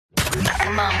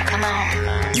Come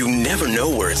on. You never know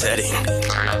where it's heading.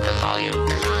 Turn up the volume.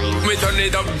 We turn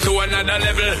it up to another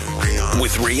level.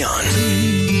 With Rian.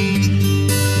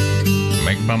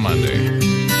 Make my Monday.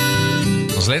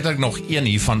 Ons letterlik nog een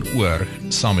hiervan oor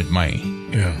saam met my.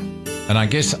 Ja. And I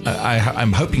guess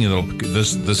I'm hoping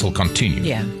this will continue.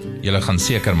 Yeah. Julle gaan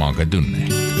seker maak dit doen.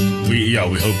 We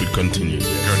hope it continues.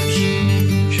 Yeah.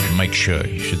 You should make sure.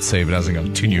 You should say if it doesn't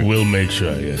continue. We'll make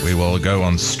sure, yes. We will go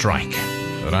on strike.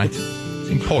 All right? It's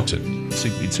important.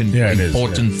 It's an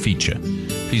important feature.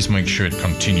 Please make sure it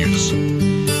continues.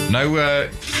 Now,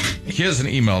 here's an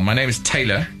email. My name is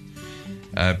Taylor.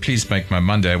 Please make my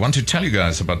Monday. I want to tell you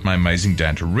guys about my amazing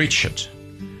dad, Richard.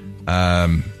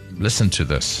 Listen to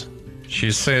this.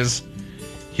 She says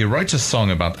he wrote a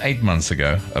song about 8 months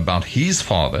ago about his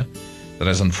father that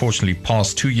has unfortunately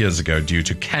passed 2 years ago due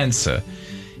to cancer.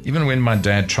 Even when my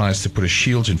dad tries to put a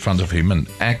shield in front of him and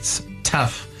acts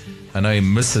tough, I know he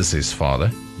misses his father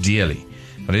dearly.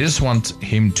 But I just want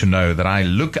him to know that I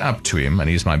look up to him and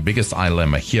he's my biggest idol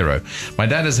and my hero. My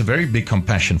dad has a very big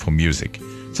compassion for music.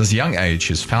 Since a young age,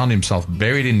 he's found himself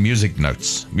buried in music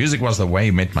notes. Music was the way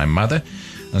he met my mother,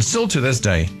 and still to this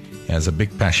day, he has a big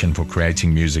passion for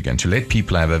creating music and to let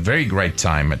people have a very great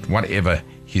time at whatever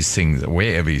he sings,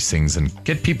 wherever he sings, and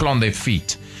get people on their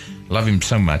feet. Love him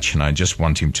so much, and I just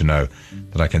want him to know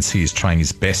that I can see he's trying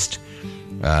his best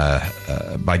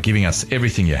by giving us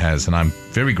everything he has, and I'm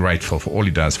very grateful for all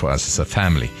he does for us as a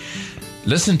family.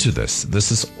 Listen to this.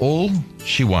 This is all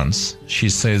she wants. She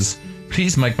says,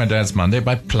 please make my dad's Monday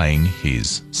by playing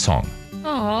his song.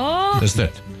 Aww. That's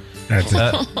it. That's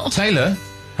it. Taylor,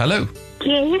 hello.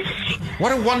 Yes.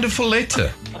 What a wonderful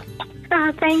letter.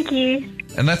 Oh, thank you.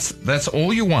 And that's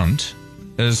all you want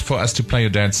is for us to play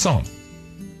your dad's song.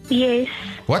 Yes.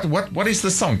 What is the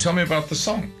song? Tell me about the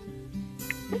song.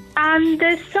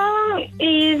 The song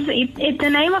is the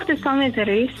name of the song is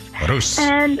Roos. Roos.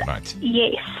 And right.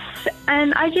 Yes.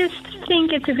 And I just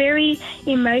think it's a very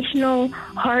emotional,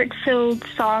 heart-filled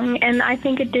song, and I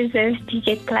think it deserves to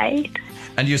get played.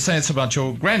 And you say it's about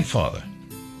your grandfather,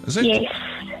 is it? Yes.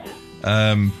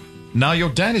 Now your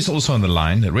dad is also on the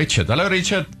line, Richard. Hello,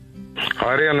 Richard.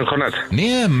 Hi, Rian, hoe gaan het?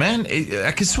 Nee, man,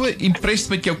 ek is so impressed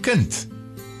met jou kind.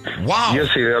 Wow.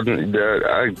 Yes,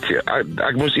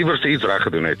 ek moes iewers iets reg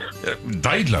gedoen het.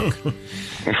 Duidelik.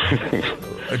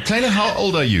 Taylor, how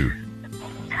old are you?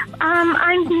 I'm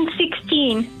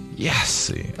 16.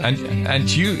 Yes, and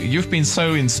you've been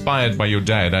so inspired by your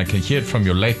dad. I can hear it from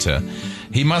your letter.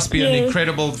 He must be an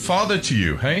incredible father to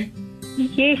you, hey?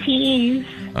 Yes, he is.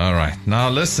 All right. Now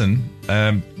listen,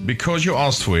 because you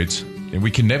asked for it,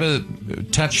 we can never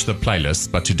touch the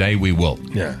playlist, but today we will.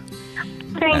 Yeah.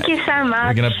 Thank you so much.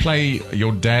 We're going to play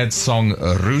your dad's song,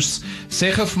 Roos.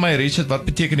 Sê gou vir my, Richard, wat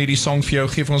beteken hierdie song vir jou?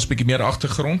 Geef ons 'n bietjie meer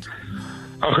agtergrond.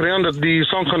 Ag Rian, die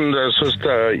song gaan soos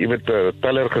jy weet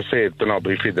Taylor gesê het in haar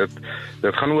briefie, dit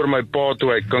gaan oor my pa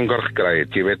toe hy kanker gekry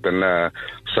het, jy weet, en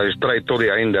sy stryd tot die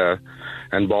einde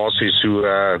en basies so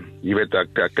jy weet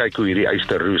ek kyk hoe hierdie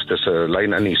eyster roes, dis 'n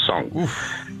lyn in die song.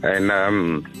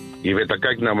 En jy weet ek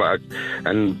kyk na my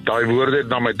en daai woorde het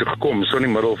na my toe gekom so in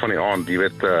die middel van die aand, jy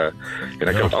weet en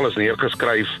ek het alles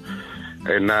neergeskryf.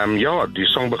 En ja, die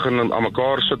song begin aan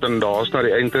mekaar sit en daar's na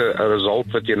die einde 'n result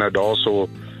wat jy nou daarso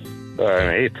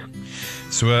het.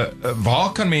 So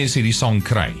waar kan mense hierdie song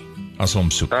kry as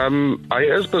hom soek? Hy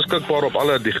is beskikbaar op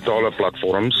alle digitale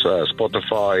platforms,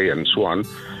 Spotify en so aan.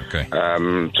 Okay.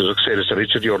 Soos ek sê, dis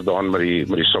Richard Jordaan met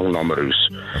die song naam Roos.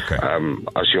 Okay.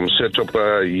 As jy hom search op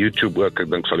YouTube ook, ek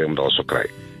dink sal jy hom daarso kry.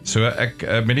 So ek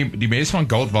met die mense van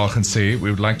Goldwagen sê,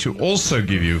 we would like to also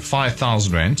give you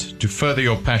 5,000 rand to further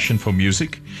your passion for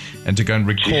music and to go and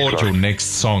record your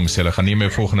next song. So hulle gaan neem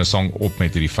jou volgende song op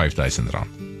met hierdie 5,000 rand.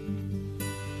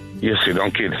 Yes,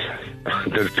 dankie.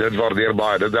 Dit waardeer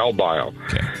baie, dit help baie.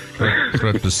 Okay.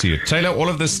 Groot plesier. Taylor, all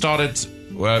of this started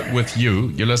with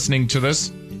you. You're listening to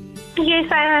this?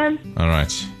 Yes, I am. All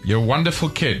right. You're a wonderful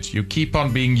kid. You keep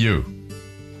on being you.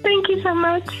 Thank you so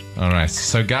much. All right.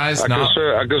 So guys, now...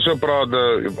 Ek is so proud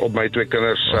op my twee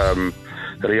kinders.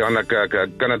 Rian, ek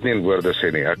kan dit nie in woorde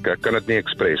sê nie. Ek kan dit nie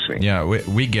express nie. Yeah,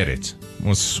 we get it.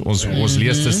 Ons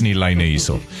lees tussen die lyne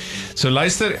hierso. So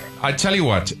luister, I tell you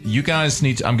what, you guys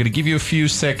I'm going to give you a few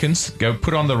seconds. Go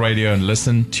put on the radio and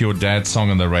listen to your dad's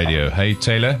song on the radio. Hey,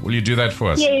 Taylor, will you do that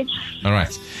for us? Yes. All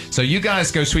right. So you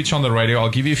guys go switch on the radio. I'll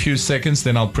give you a few seconds,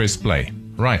 then I'll press play.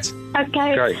 Right.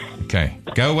 Okay. Okay.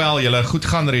 Go well, julle. Goed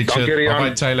gaan, Richard.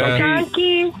 Bye-bye, Taylor. Thank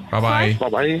you. Bye-bye.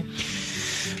 Bye-bye.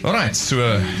 All right. So,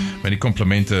 met die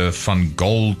komplimente van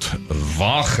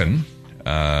Goldwagen.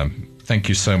 Thank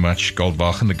you so much,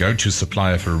 Goldwagen, the go-to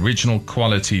supplier for original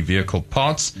quality vehicle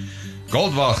parts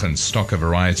Goldwagen stock a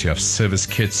variety of service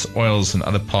kits, oils, and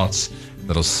other parts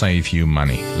that'll save you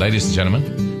money. Ladies and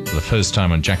gentlemen, for the first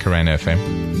time on Jacaranda FM.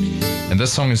 And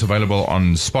this song is available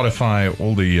on Spotify,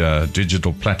 all the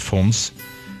digital platforms.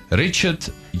 Richard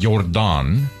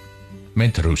Jordaan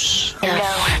met Roos.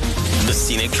 The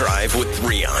Scenic Drive with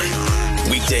Rian.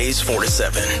 Weekdays 4 to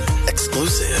 7.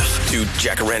 Exclusive to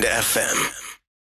Jacaranda FM.